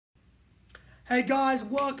Hey guys,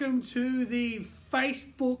 welcome to the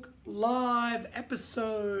Facebook Live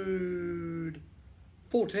episode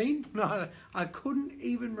 14. No, I couldn't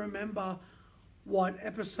even remember what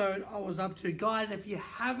episode I was up to. Guys, if you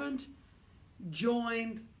haven't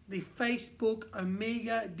joined the Facebook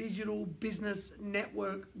Omega Digital Business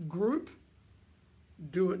Network group,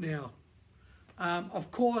 do it now. Of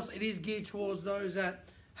course, it is geared towards those that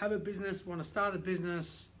have a business, want to start a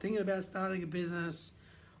business, thinking about starting a business,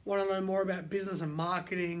 want to learn more about business and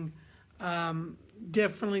marketing.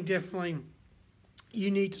 Definitely, you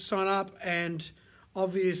need to sign up, and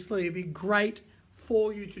obviously it'd be great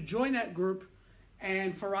for you to join that group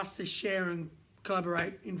and for us to share and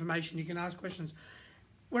collaborate information. You can ask questions.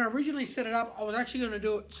 When I originally set it up, I was actually going to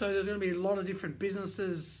do it so there's going to be a lot of different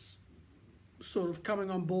businesses sort of coming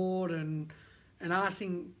on board and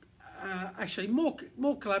asking, actually more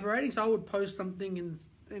collaborating. So I would post something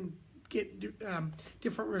and get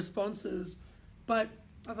different responses. But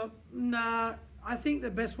I thought, nah, I think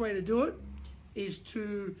the best way to do it is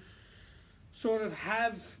to sort of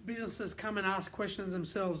have businesses come and ask questions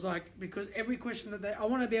themselves, because every question that I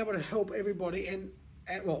want to be able to help everybody and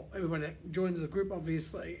everybody that joins the group,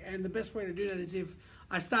 obviously. And the best way to do that is if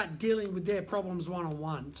I start dealing with their problems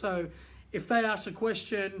one-on-one. So if they ask a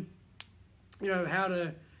question, how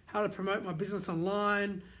to promote my business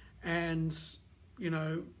online, and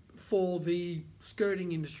for the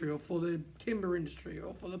skirting industry or for the timber industry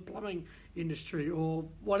or for the plumbing industry or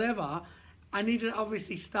whatever, I need to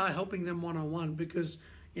obviously start helping them one-on-one, because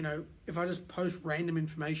if I just post random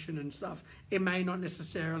information and stuff, it may not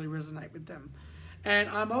necessarily resonate with them. And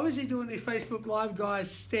I'm obviously doing the Facebook Live, guys,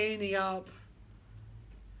 standing up,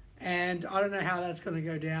 and I don't know how that's going to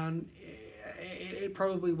go down. It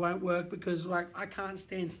probably won't work because I can't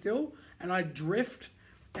stand still and I drift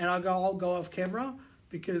and I'll go off camera,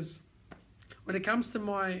 because when it comes to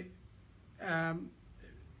my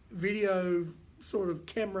video sort of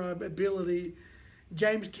camera ability,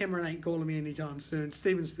 James Cameron ain't calling me anytime soon.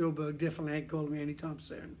 Steven Spielberg definitely ain't calling me anytime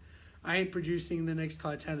soon. I ain't producing the next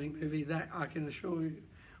Titanic movie, that I can assure you.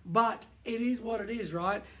 But it is what it is,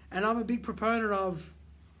 right? And I'm a big proponent of,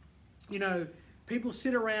 people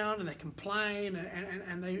sit around and they complain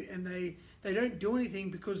and they don't do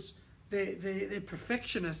anything because they're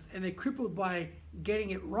perfectionists and they're crippled by getting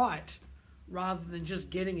it right rather than just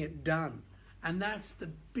getting it done. And that's the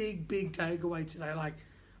big takeaway today.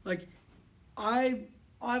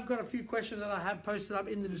 I've got a few questions that I have posted up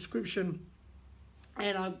in the description,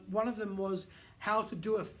 and one of them was how to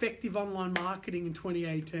do effective online marketing in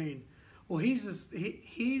 2018. Well, here's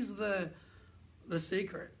the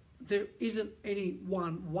secret. There isn't any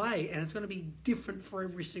one way, and it's going to be different for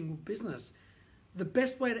every single business. The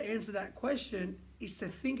best way to answer that question is to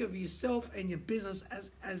think of yourself and your business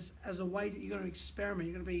as a way that you're going to experiment.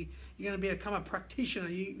 You're going to become a practitioner.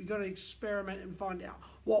 You're going to experiment and find out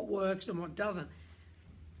what works and what doesn't.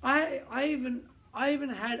 I even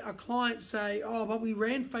had a client say, "Oh, but we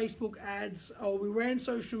ran Facebook ads or we ran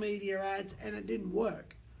social media ads and it didn't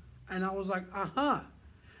work," and I was like,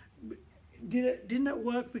 Didn't it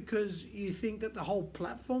work because you think that the whole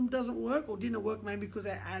platform doesn't work, or didn't it work maybe because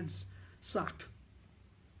our ads sucked?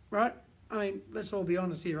 Right? I mean, let's all be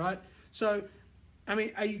honest here, right? So, are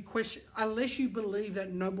you unless you believe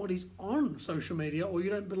that nobody's on social media, or you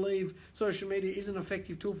don't believe social media is an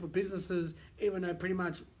effective tool for businesses, even though pretty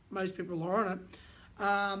much most people are on it,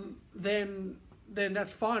 then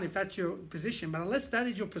that's fine if that's your position. But unless that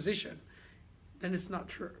is your position, then it's not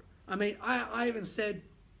true. I even said,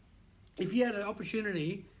 if you had an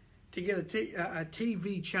opportunity to get a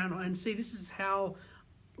TV channel, and see, this is how,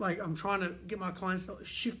 I'm trying to get my clients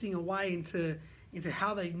shifting away into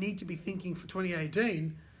how they need to be thinking for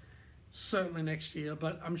 2018, certainly next year,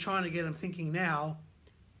 but I'm trying to get them thinking now.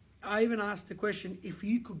 I even asked the question, if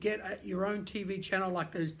you could get your own TV channel,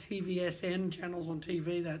 like those TVSN channels on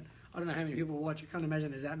TV that, I don't know how many people watch, I can't imagine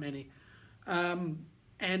there's that many.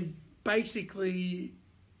 And basically,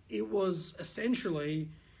 it was essentially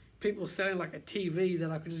people selling like a TV that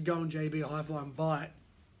I could just go on JB Hi-Fi and buy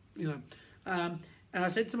it, And I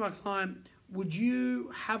said to my client, would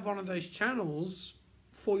you have one of those channels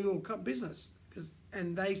for your business?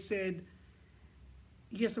 And they said,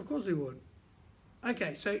 yes, of course we would.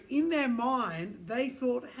 Okay, so in their mind, they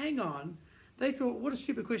thought, what a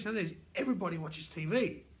stupid question that is. Everybody watches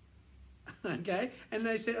TV. Okay, and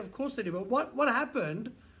they said, of course they do. But what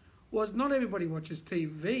happened was not everybody watches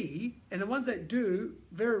TV, and the ones that do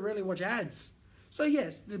very rarely watch ads. So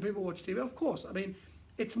yes, do people watch TV? Of course.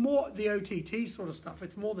 It's more the OTT sort of stuff.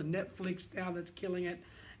 It's more the Netflix now that's killing it,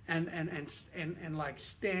 and like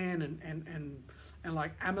Stan and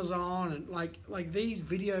like Amazon and like these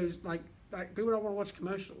videos, like like people don't want to watch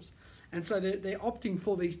commercials. And so they're opting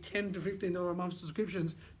for these $10 to $15 a month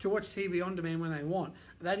subscriptions to watch TV on demand when they want.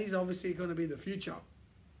 That is obviously going to be the future.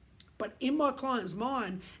 But in my client's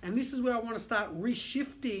mind, and this is where I want to start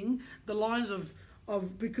reshifting the lines of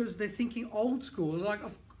because they're thinking old school. Like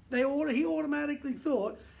he automatically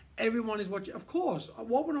thought everyone is watching. Of course,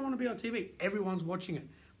 what would I want to be on TV? Everyone's watching it,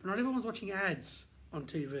 but not everyone's watching ads on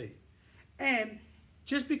TV. And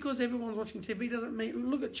just because everyone's watching TV doesn't mean,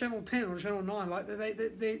 look at Channel 10 or Channel 9, like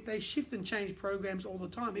they shift and change programs all the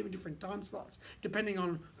time, even different time slots, depending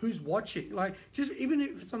on who's watching. Like, just even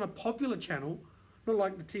if it's on a popular channel, not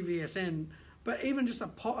like the TVSN, but even just a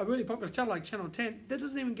really popular channel like Channel 10, that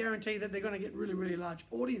doesn't even guarantee that they're going to get really, really large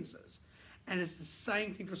audiences. And it's the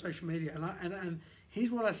same thing for social media. And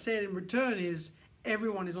here's what I said in return is,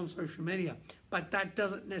 everyone is on social media, but that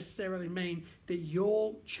doesn't necessarily mean that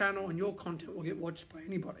your channel and your content will get watched by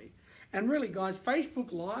anybody. And really, guys,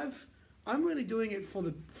 Facebook Live, I'm really doing it for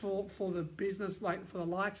the business, like for the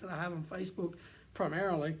likes that I have on Facebook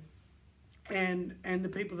primarily, and the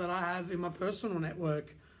people that I have in my personal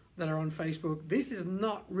network that are on Facebook. This is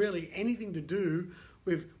not really anything to do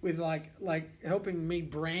with like helping me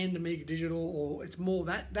brand Amiga Digital, or it's more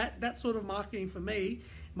that sort of marketing for me.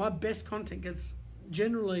 My best content gets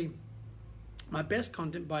generally, my best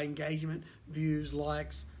content by engagement, views,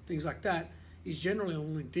 likes, things like that is generally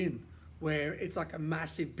on LinkedIn, where it's like a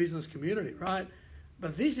massive business community, right?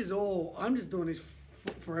 But this is all, I'm just doing this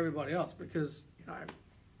for everybody else because,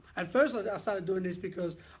 at first I started doing this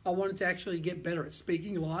because I wanted to actually get better at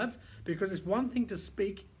speaking live, because it's one thing to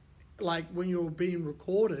speak like when you're being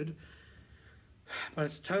recorded, but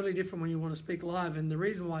it's totally different when you want to speak live. And the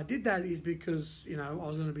reason why I did that is because, I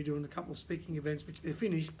was going to be doing a couple of speaking events, which they're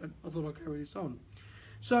finished, but I thought I'd carry this on.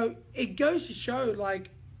 So it goes to show like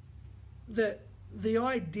that the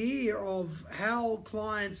idea of how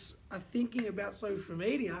clients are thinking about social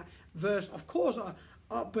media versus, of course,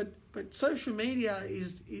 but social media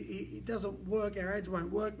it doesn't work. Our ads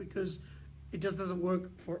won't work because it just doesn't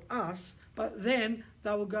work for us. But then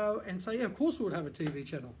they will go and say, yeah, of course we would have a TV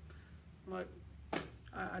channel. Like,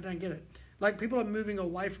 I don't get it. Like, people are moving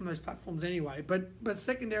away from those platforms anyway. But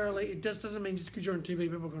secondarily, it just doesn't mean just because you're on TV,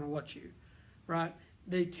 people are going to watch you, right?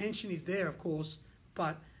 The attention is there, of course,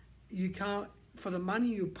 but you can't, for the money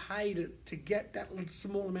you pay to get that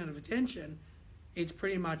small amount of attention, it's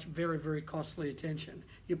pretty much very, very costly attention.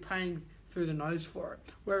 You're paying through the nose for it.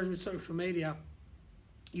 Whereas with social media,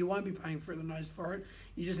 you won't be paying through the nose for it.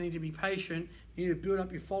 You just need to be patient. You need to build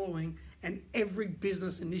up your following. And every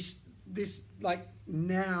business in this like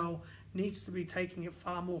now needs to be taking it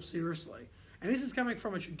far more seriously. And this is coming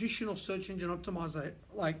from a traditional search engine optimizer.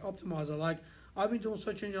 Like I've been doing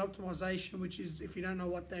search engine optimization, which is, if you don't know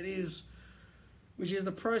what that is, which is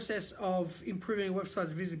the process of improving a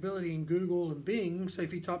website's visibility in Google and Bing. So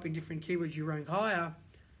if you type in different keywords, you rank higher.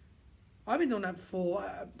 I've been doing that for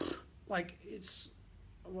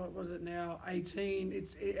what was it now? 18.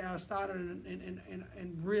 I started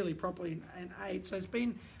in really properly in 8. So it's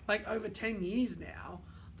been like over 10 years now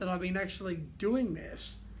that I've been actually doing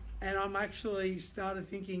this, and I'm actually started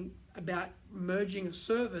thinking about merging a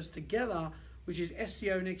service together, which is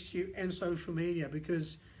SEO next year and social media,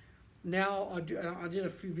 because now I did a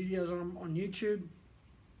few videos on YouTube.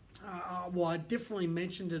 I definitely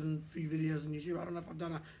mentioned it in a few videos on YouTube. I don't know if I've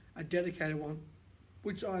done a dedicated one,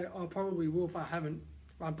 which I probably will if I haven't.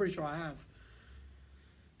 I'm pretty sure I have,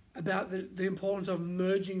 about the importance of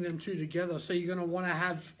merging them two together. So you're going to want to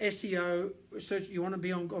have SEO search. You want to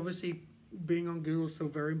be on, obviously being on Google is still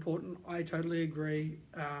very important. I totally agree.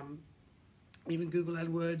 Even Google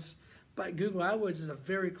AdWords, but Google AdWords is a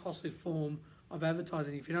very costly form of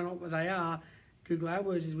advertising. If you don't know what they are, Google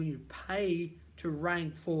AdWords is when you pay to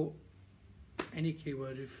rank for any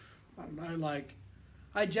keyword. If, I don't know, like,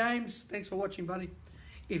 hi James, thanks for watching, buddy.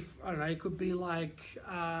 If, I don't know, it could be like,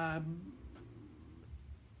 I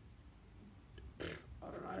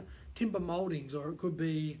don't know, timber moldings, or it could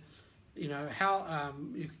be, how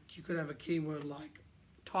you could have a keyword like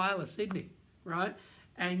Tyler, Sydney, right?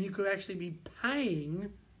 And you could actually be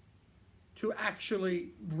paying to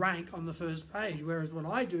actually rank on the first page, whereas what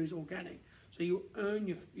I do is organic. So you earn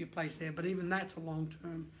your place there, but even that's a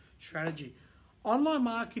long-term strategy. Online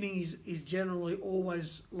marketing is generally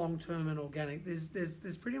always long-term and organic.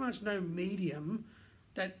 There's pretty much no medium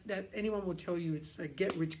that anyone will tell you it's a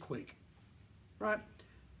get-rich-quick, right?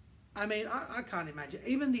 I mean, I can't imagine.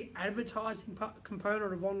 Even the advertising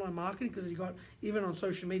component of online marketing, because you got, even on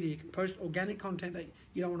social media, you can post organic content that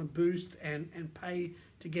you don't want to boost and pay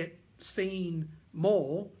to get seen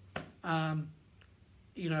more.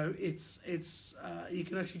 You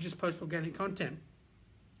can actually just post organic content.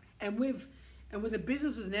 And with the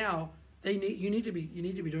businesses now, you need to be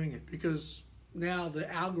doing it, because now the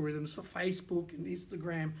algorithms for Facebook and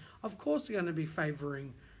Instagram, of course, are going to be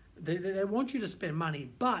favoring. They want you to spend money,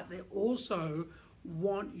 but they also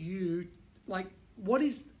want you, like, what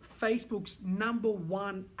is Facebook's number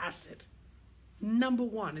one asset? Number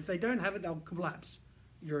one. If they don't have it, they'll collapse.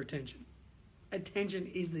 Your attention. Attention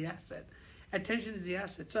is the asset. Attention is the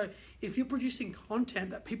asset. So if you're producing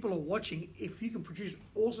content that people are watching, if you can produce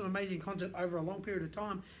awesome, amazing content over a long period of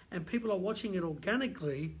time and people are watching it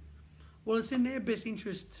organically, well, it's in their best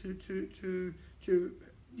interest to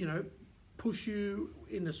push you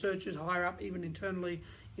in the searches higher up, even internally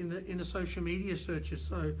in the social media searches.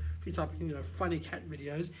 So if you type in, funny cat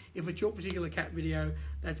videos, if it's your particular cat video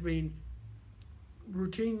that's been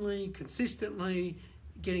routinely, consistently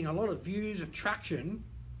getting a lot of views and traction,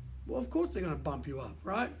 well, of course they're going to bump you up,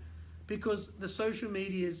 right? Because the social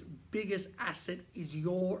media's biggest asset is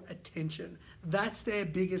your attention. That's their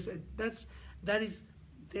biggest. That is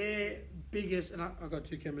their biggest. And I've got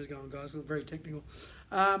two cameras going, guys. It's very technical.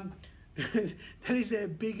 That is their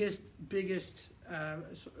biggest asset.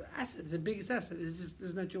 It's the biggest asset. It's just,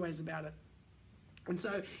 there's no two ways about it. And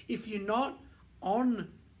so if you're not on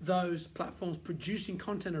those platforms producing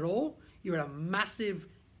content at all, you're at a massive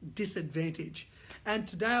disadvantage. And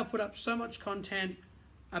today I'll put up so much content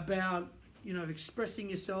about, expressing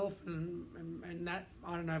yourself and that.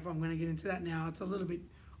 I don't know if I'm going to get into that now. It's a little bit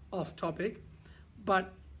off topic.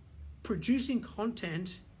 But producing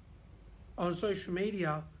content on social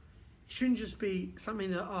media shouldn't just be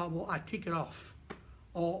something that, I tick it off.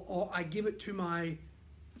 Or I give it to my...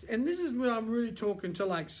 And this is where I'm really talking to,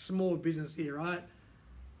 like, small business here, right?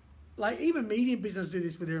 Like, even medium business do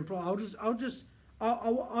this with their employees. I'm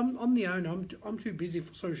the owner. I'm too busy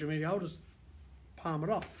for social media. I'll just palm it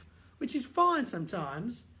off, which is fine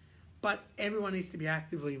sometimes, but everyone needs to be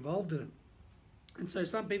actively involved in it. And so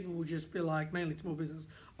some people will just be like, mainly small business,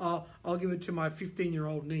 I'll give it to my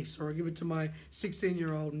 15-year-old niece, or I'll give it to my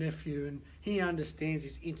 16-year-old nephew, and he understands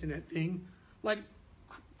this internet thing. Like,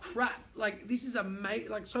 crap. Like, this is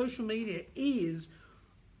like, social media is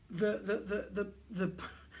the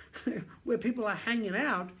where people are hanging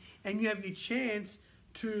out, and you have your chance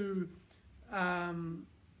to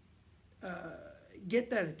get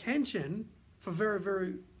that attention for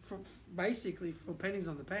basically for pennies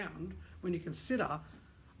on the pound, when you consider,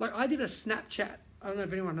 like, I did a Snapchat. I don't know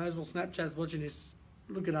if anyone knows what Snapchat's watching this.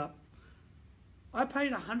 Look it up. I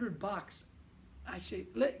paid $100. Actually,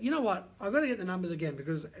 you know what? I've got to get the numbers again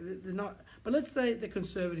because they're not. But let's say the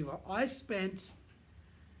conservative. I spent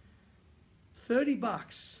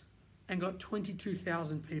 $30 and got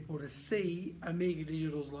 22,000 people to see Amiga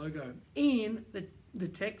Digital's logo in the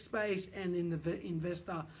tech space and in the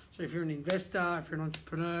investor. So if you're an investor, if you're an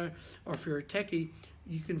entrepreneur, or if you're a techie,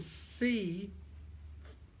 you can see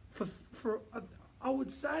for I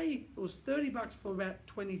would say it was $30 for about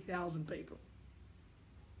 20,000 people.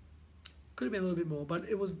 Could have been a little bit more, but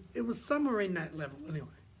it was somewhere in that level anyway.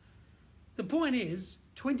 The point is,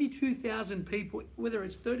 22,000 people, whether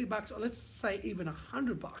it's $30 or let's say even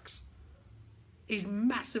 $100, is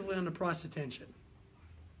massively underpriced attention,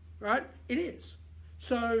 right? It is.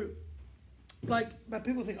 So, but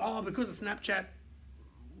people think, because of Snapchat,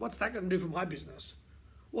 what's that going to do for my business?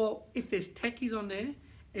 Well, if there's techies on there,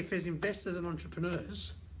 if there's investors and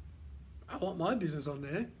entrepreneurs, I want my business on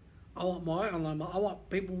there. I want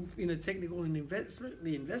people in the technical and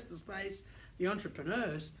the investor space, the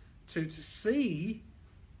entrepreneurs, to see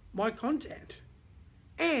my content.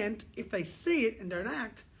 And if they see it and don't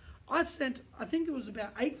act, I think it was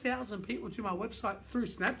about 8,000 people to my website through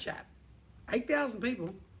Snapchat. 8,000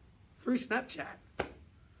 people through Snapchat.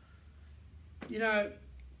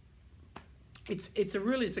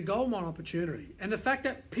 It's a gold mine opportunity. And the fact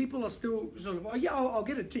that people are still sort of, I'll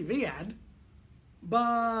get a TV ad,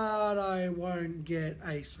 but I won't get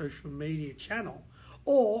a social media channel.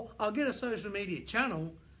 Or I'll get a social media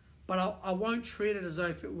channel, but I won't treat it as though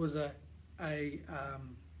if it was I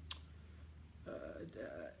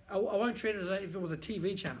won't treat it as if it was a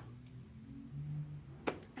TV channel.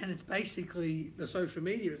 And it's basically, the social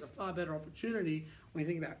media is a far better opportunity when you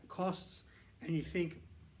think about costs and you think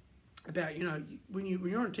about, when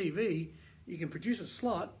you're on TV, you can produce a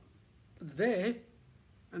slot, it's there,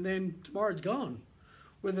 and then tomorrow it's gone.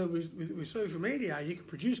 Whether with social media, you can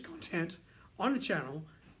produce content on a channel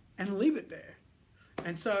and leave it there.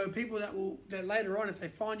 And so people that later on, if they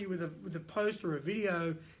find you with a post or a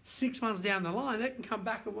video 6 months down the line, they can come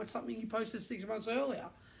back and watch something you posted 6 months earlier.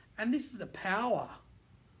 And this is the power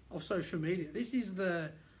of social media. This is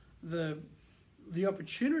the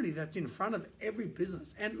opportunity that's in front of every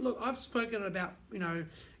business. And look, I've spoken about,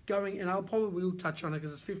 going, and I'll probably will touch on it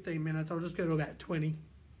because it's 15 minutes. I'll just go to about 20.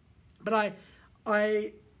 But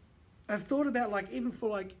I have thought about, like, even for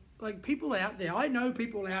like people out there. I know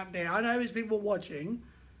people out there. I know there's people watching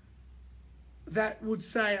that would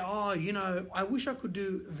say, oh, you know, I wish I could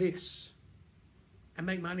do this and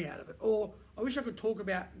make money out of it. Or I wish I could talk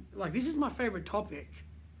about, like, this is my favorite topic,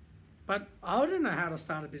 but I don't know how to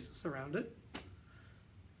start a business around it.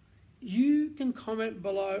 You can comment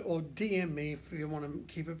below or DM me if you want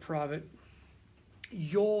to keep it private,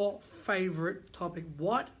 your favorite topic.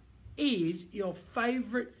 What is your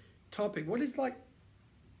favorite topic? What is, like,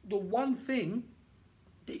 the one thing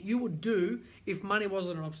that you would do if money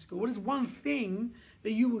wasn't an obstacle? What is one thing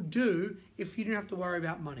that you would do if you didn't have to worry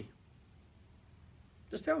about money?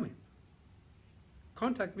 Just tell me.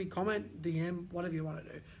 Contact me, comment, DM, whatever you want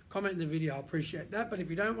to do. Comment in the video, I appreciate that. But if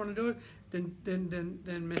you don't want to do it,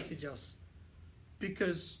 then message us.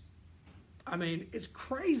 Because, I mean, it's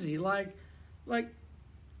crazy. Like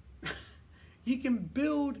you can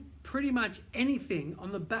build pretty much anything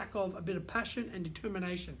on the back of a bit of passion and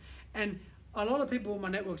determination. And a lot of people in my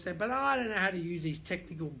network say, but I don't know how to use these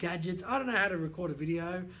technical gadgets. I don't know how to record a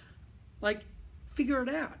video. Like, figure it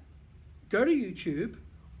out. Go to YouTube,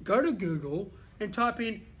 go to Google, and type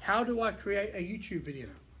in, how do I create a YouTube video?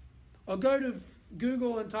 Or go to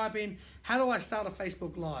Google and type in, how do I start a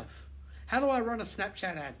Facebook Live? How do I run a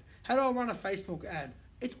Snapchat ad? How do I run a Facebook ad?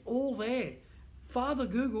 It's all there. Father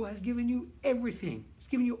Google has given you everything. It's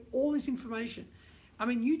given you all this information. I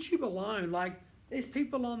mean, YouTube alone, like, there's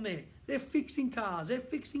people on there. They're fixing cars. They're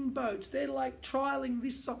fixing boats. They're, like, trialing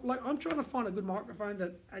this stuff. Like, I'm trying to find a good microphone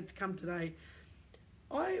that had come today.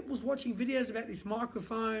 I was watching videos about this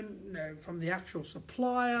microphone, you know, from the actual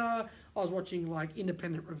supplier. I was watching, like,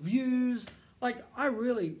 independent reviews. Like, I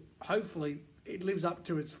really, hopefully, it lives up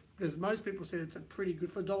to its, because most people said it's a pretty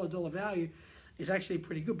good, for dollar value, it's actually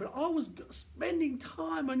pretty good. But I was spending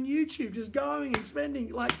time on YouTube, just going and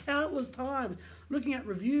spending, like, countless times looking at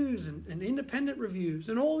reviews and independent reviews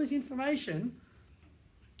and all this information.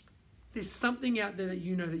 There's something out there that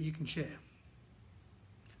you know that you can share.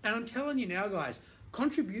 And I'm telling you now, guys,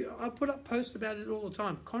 I put up posts about it all the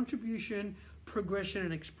time. Contribution, progression,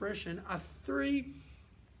 and expression are 3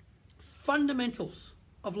 fundamentals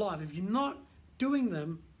of life. If you're not doing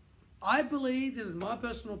them, I believe, this is my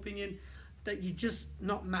personal opinion, that you're just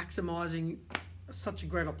not maximizing such a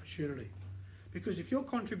great opportunity. Because if you're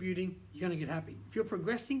contributing, you're going to get happy. If you're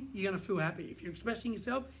progressing, you're going to feel happy. If you're expressing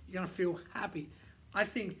yourself, you're going to feel happy. I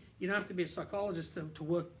think you don't have to be a psychologist to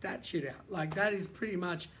work that shit out. Like, that is pretty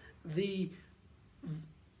much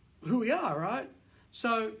who we are, right?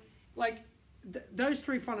 So, like, those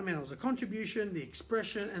 3 fundamentals: the contribution, the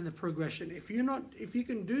expression, and the progression. If you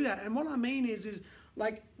can do that, and what I mean is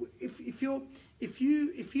like, if you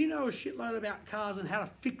know a shitload about cars and how to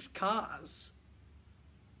fix cars,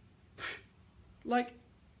 like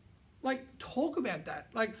talk about that.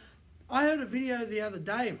 Like, I heard a video the other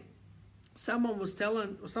day. Someone was I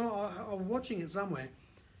was watching it somewhere.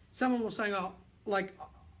 Someone was saying, oh, like,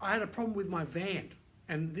 I had a problem with my van,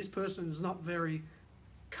 and this person is not very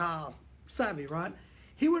car savvy, right?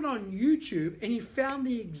 He went on YouTube and he found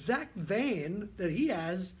the exact van that he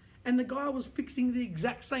has, and the guy was fixing the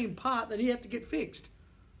exact same part that he had to get fixed.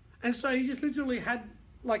 And so he just literally had,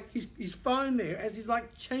 like, his phone there as he's,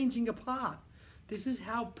 like, changing a part. This is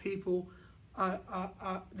how people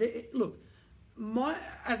look.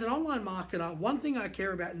 As an online marketer, one thing I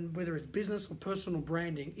care about, whether it's business or personal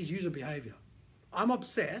branding, is user behavior. I'm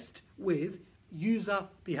obsessed with user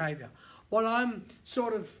behavior. What I'm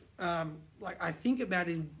sort of, I think about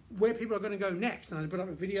is where people are going to go next. And I put up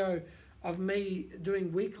a video of me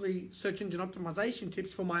doing weekly search engine optimization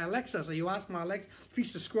tips for my Alexa. So you ask my Alexa, if you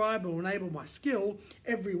subscribe or enable my skill,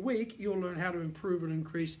 every week you'll learn how to improve and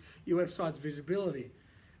increase your website's visibility.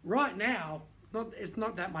 Right now, it's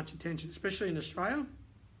not that much attention, especially in Australia,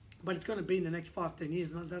 but it's going to be in the next 5-10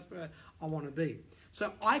 years, and that's where I want to be.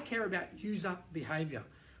 So I care about user behavior,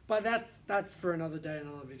 but that's for another day,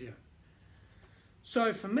 another video.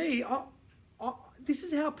 So for me, this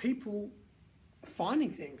is how people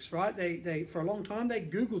finding things, right? They for a long time they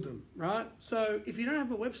Googled them, right? So if you don't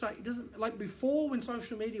have a website, it doesn't, like, before, when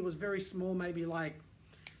social media was very small, maybe like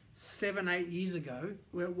 7-8 years ago,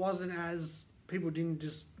 where it wasn't as, people didn't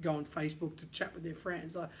just go on Facebook to chat with their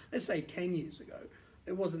friends. Like, let's say 10 years ago,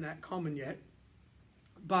 it wasn't that common yet,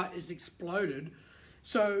 but it's exploded.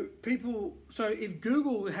 So if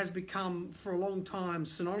Google has become for a long time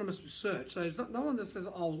synonymous with search, so it's no one that says,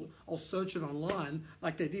 I'll search it online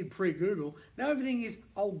like they did pre-Google. Now everything is,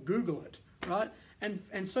 I'll Google it, right? And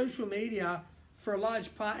social media, for a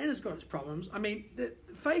large part, and it's got its problems. I mean,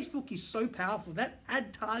 Facebook is so powerful. That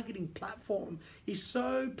ad targeting platform is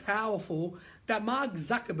so powerful that Mark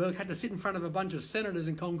Zuckerberg had to sit in front of a bunch of senators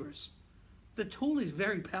in Congress. The tool is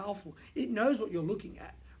very powerful. It knows what you're looking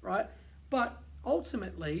at, right? But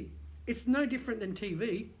ultimately, it's no different than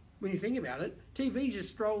TV when you think about it. TV is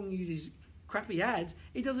just throwing you these crappy ads.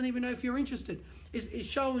 It doesn't even know if you're interested. It's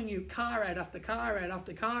showing you car ad after car ad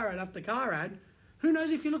after car ad after car ad. Who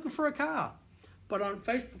knows if you're looking for a car? But on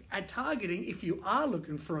Facebook ad targeting, if you are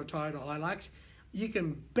looking for a Toyota Hilux, you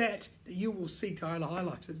can bet that you will see Toyota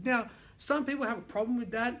Hiluxes. Now, some people have a problem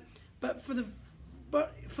with that, but for the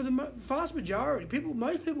vast majority,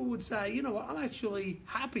 most people would say, you know what, I'm actually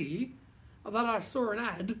happy that I saw an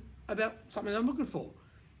ad about something I'm looking for.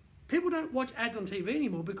 People don't watch ads on TV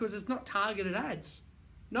anymore because it's not targeted ads.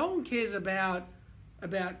 No one cares about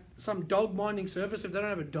some dog minding service if they don't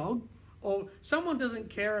have a dog. Or someone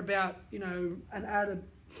doesn't care about, an ad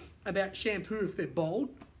about shampoo if they're bald,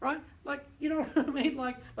 right? Like, you know what I mean?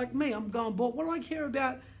 Like me, I'm going bald. What do I care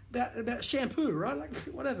about shampoo, right? Like,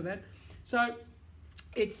 whatever, man. So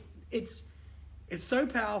it's so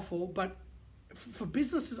powerful, but for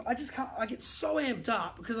businesses, I get so amped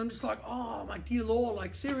up because I'm just like, oh my dear Lord,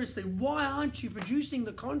 like seriously, why aren't you producing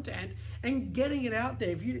the content and getting it out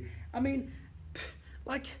there?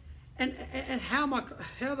 And how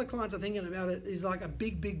the clients are thinking about it is like a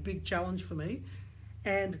big challenge for me,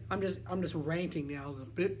 and I'm just ranting now a little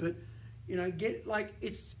bit, but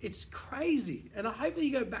it's crazy. And I hope that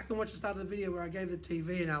you go back and watch the start of the video where I gave the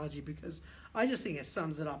TV analogy because I just think it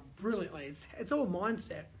sums it up brilliantly. It's all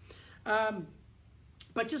mindset.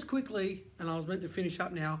 But just quickly, and I was meant to finish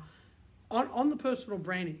up now on the personal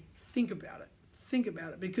branding. Think about it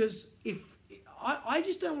because I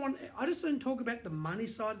just don't talk about the money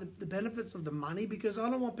side, the benefits of the money, because I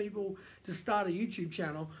don't want people to start a YouTube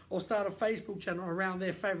channel or start a Facebook channel around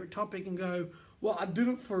their favorite topic and go, well, I did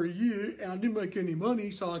it for a year and I didn't make any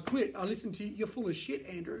money, so I quit. I listened to you. You're full of shit,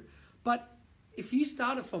 Andrew. But if you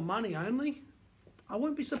start it for money only, I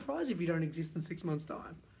won't be surprised if you don't exist in 6 months'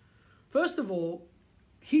 time. First of all,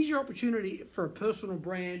 here's your opportunity for a personal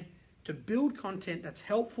brand to build content that's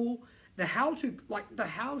helpful. The how-to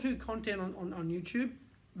content on YouTube,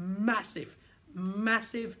 massive,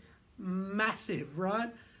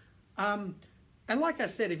 right? And like I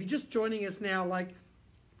said, if you're just joining us now, like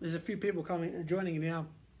there's a few people joining now.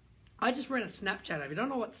 I just ran a Snapchat. If you don't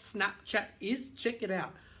know what Snapchat is, check it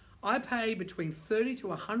out. I pay between $30 to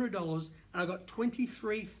 $100, and I got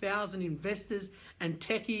 23,000 investors and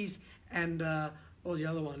techies and what was the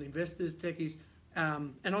other one? Investors, techies.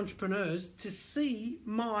 And entrepreneurs to see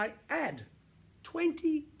my ad.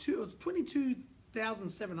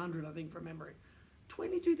 22,700, I think, from memory.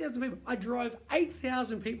 22,000 people. I drove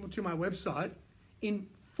 8,000 people to my website in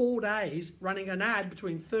 4 days running an ad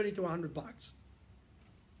between $30 to $100.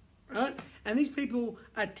 Right? And these people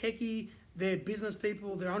are techie, they're business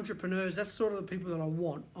people, they're entrepreneurs. That's sort of the people that I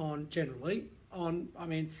want the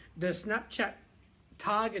Snapchat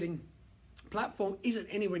targeting platform isn't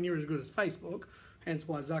anywhere near as good as Facebook, hence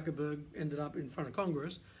why Zuckerberg ended up in front of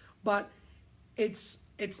Congress, but it's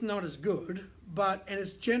not as good, and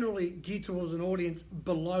it's generally geared towards an audience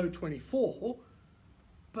below 24,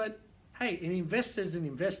 but hey, an investor is an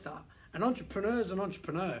investor, an entrepreneur is an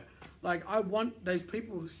entrepreneur. Like, I want those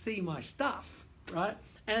people to see my stuff, right?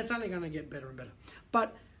 And it's only going to get better and better.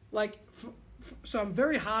 But so I'm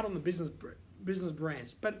very hard on the business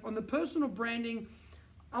brands, but on the personal branding,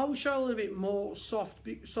 I will show a little bit more soft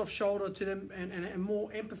shoulder to them and more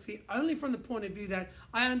empathy, only from the point of view that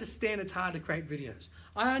I understand it's hard to create videos.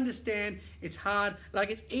 I understand it's hard. Like,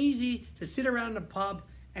 it's easy to sit around a pub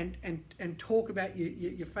and talk about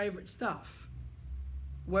your favorite stuff,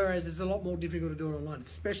 whereas it's a lot more difficult to do it online,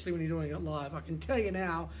 especially when you're doing it live. I can tell you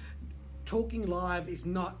now, talking live is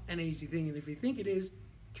not an easy thing, and if you think it is,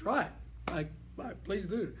 try it. Please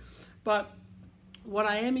do. But what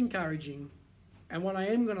I am encouraging, and what I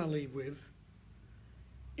am going to leave with,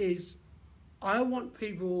 is I want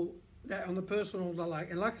people that on the personal,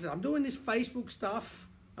 and like I said, I'm doing this Facebook stuff.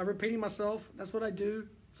 I'm repeating myself. That's what I do.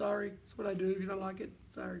 Sorry, that's what I do. If you don't like it,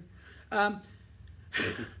 sorry. I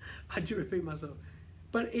do repeat myself.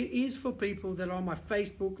 But it is for people that are on my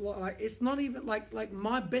Facebook. Like, it's not even like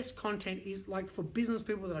my best content is like for business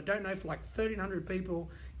people that I don't know, for like 1,300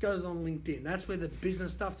 people, goes on LinkedIn. That's where the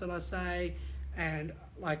business stuff that I say, and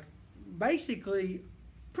like, basically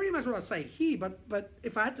pretty much what I say here, but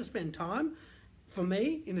if I had to spend time, for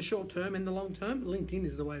me, in the short term and the long term, LinkedIn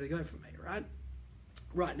is the way to go for me,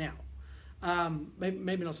 right now.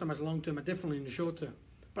 Maybe not so much long term, but definitely in the short term.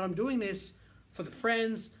 But I'm doing this for the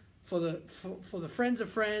friends, for the friends of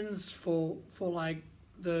friends, for like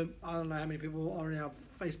I don't know how many people are in our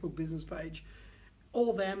Facebook business page.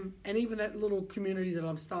 All them, and even that little community that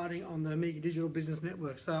I'm starting on the Amiga Digital Business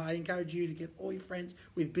Network. So I encourage you to get all your friends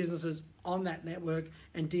with businesses on that network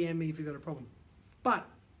and DM me if you've got a problem. But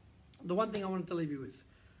the one thing I wanted to leave you with,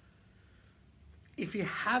 if you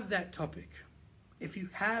have that topic, if you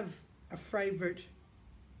have a favorite,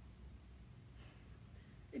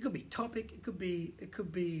 it could be topic, it could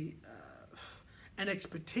be an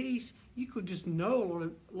expertise. You could just know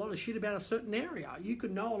a lot of shit about a certain area. You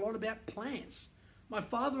could know a lot about plants. My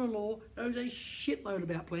father-in-law knows a shitload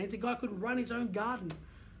about plants. A guy could run his own garden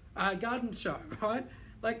show, right?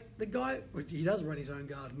 Like the guy, he does run his own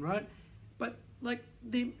garden, right? But like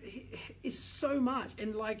it's so much,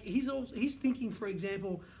 and like he's thinking, for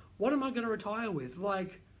example, what am I going to retire with?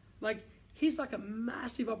 Like he's like a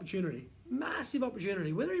massive opportunity,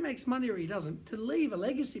 whether he makes money or he doesn't, to leave a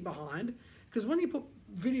legacy behind. Because when you put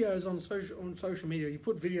videos on social media, you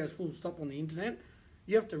put videos full stop on the internet,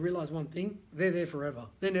 you have to realize one thing: they're there forever.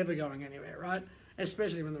 They're never going anywhere, right?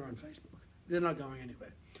 Especially when they're on Facebook, they're not going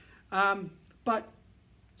anywhere. But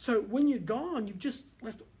so when you're gone, you've just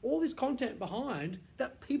left all this content behind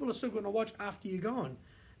that people are still going to watch after you're gone.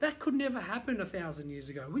 That could never happen 1,000 years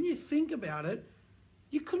ago. When you think about it,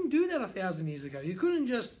 you couldn't do that 1,000 years ago. You couldn't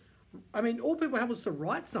just, I mean, all people had was to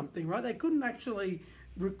write something, right? They couldn't actually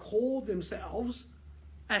record themselves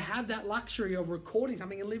and have that luxury of recording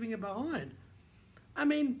something and leaving it behind. I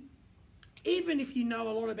mean, even if you know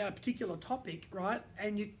a lot about a particular topic, right,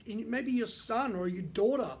 and maybe your son or your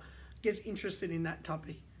daughter gets interested in that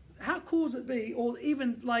topic, how cool would it be? Or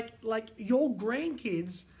even like your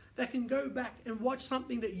grandkids that can go back and watch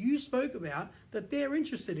something that you spoke about that they're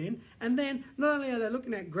interested in, and then not only are they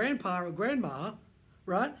looking at grandpa or grandma,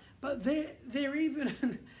 right, but they're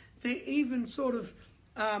even sort of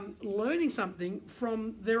learning something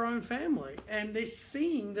from their own family, and they're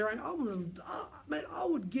seeing their own. I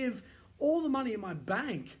would give all the money in my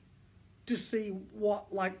bank to see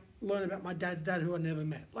learn about my dad who I never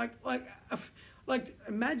met. Like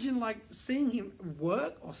imagine seeing him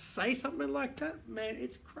work or say something like that. Man,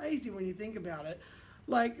 it's crazy when you think about it.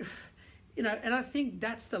 And I think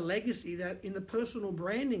that's the legacy that in the personal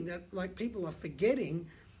branding that people are forgetting.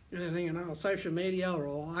 They're thinking, social media,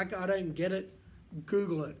 or I don't get it.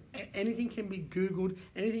 Google it. Anything can be Googled.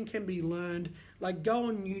 Anything can be learned. Go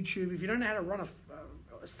on YouTube. If you don't know how to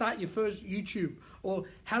start your first YouTube, or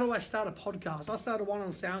how do I start a podcast? I started one on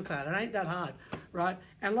SoundCloud. It ain't that hard, right?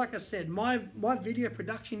 And like I said, my video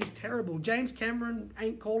production is terrible. James Cameron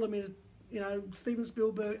ain't calling me to, Steven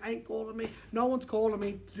Spielberg ain't calling me. No one's calling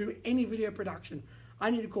me to do any video production.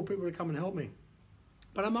 I need to call people to come and help me.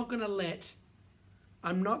 But I'm not going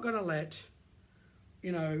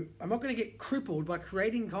to get crippled by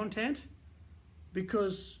creating content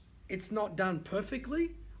because it's not done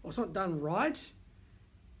perfectly or it's not done right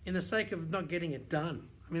in the sake of not getting it done.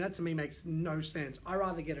 I mean, that to me makes no sense. I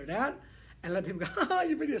rather get it out and let people go,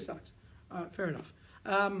 your video sucks. All right, fair enough.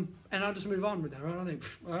 And I'll just move on with that, right?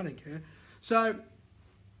 I don't care. So,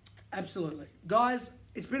 absolutely. Guys,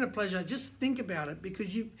 it's been a pleasure. Just think about it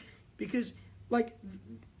because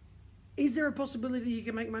is there a possibility you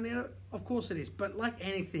can make money out of it? Of course it is. But like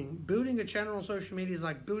anything, building a channel on social media is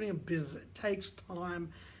like building a business. It takes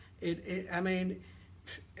time.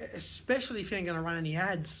 Especially if you ain't going to run any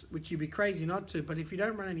ads, which you'd be crazy not to. But if you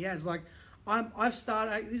don't run any ads, I've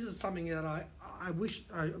started, this is something that I wish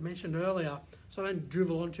I mentioned earlier, so I don't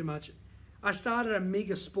drivel on too much. I started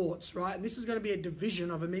Amiga Sports, right? And this is going to be a division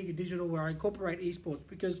of Amiga Digital where I incorporate esports,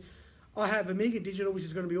 because I have Amiga Digital, which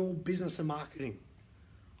is going to be all business and marketing.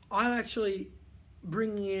 I'm actually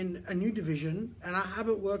bringing in a new division, and I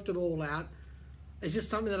haven't worked it all out. It's just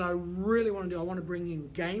something that I really want to do. I want to bring in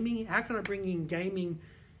gaming. How can I bring in gaming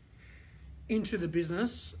into the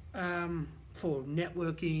business for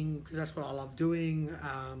networking? Because that's what I love doing.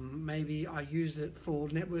 Maybe I use it for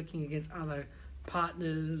networking against other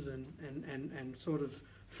partners and sort of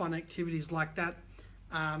fun activities like that.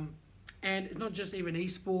 And not just even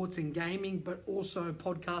esports and gaming, but also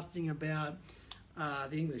podcasting about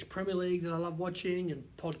the English Premier League that I love watching, and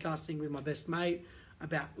podcasting with my best mate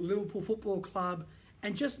about Liverpool Football Club,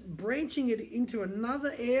 and just branching it into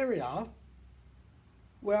another area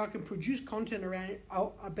where I can produce content around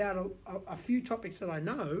about a few topics that I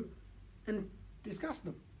know and discuss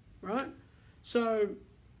them, right? So,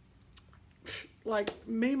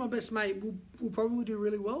 me and my best mate will probably do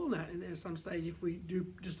really well on that at some stage if we do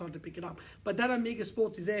just start to pick it up. But that Amiga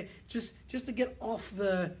Sports is there just to get off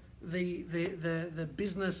the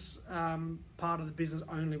business part of the business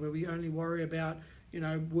only, where we only worry about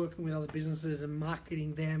working with other businesses and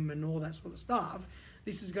marketing them and all that sort of stuff.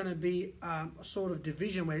 This is going to be a sort of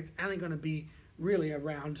division where it's only going to be really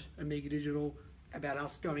around Amiga Digital, about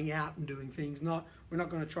us going out and doing things. We're not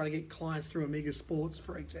going to try to get clients through Amiga Sports,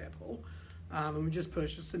 for example. And we just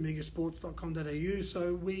purchased amigasports.com.au,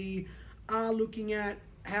 so we are looking at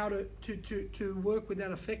how to work with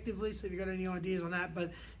that effectively. So if you've got any ideas on that,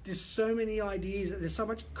 but there's so many ideas, there's so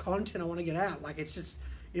much content I want to get out. Like, it's just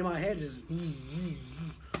in my head, just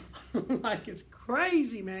like, it's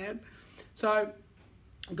crazy, man. So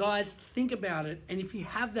guys, think about it, and if you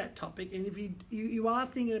have that topic, and if you are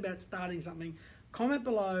thinking about starting something, comment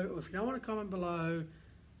below, or if you don't want to comment below,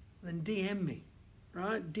 then DM me,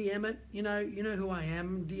 right? DM it, you know who I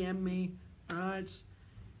am, DM me, all right?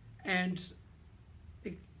 And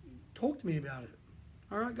talk to me about it.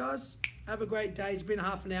 All right, guys? Have a great day. It's been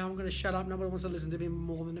half an hour. I'm going to shut up. Nobody wants to listen to me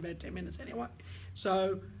more than about 10 minutes anyway.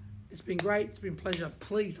 So it's been great. It's been a pleasure.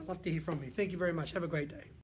 Please, I'd love to hear from you. Thank you very much. Have a great day.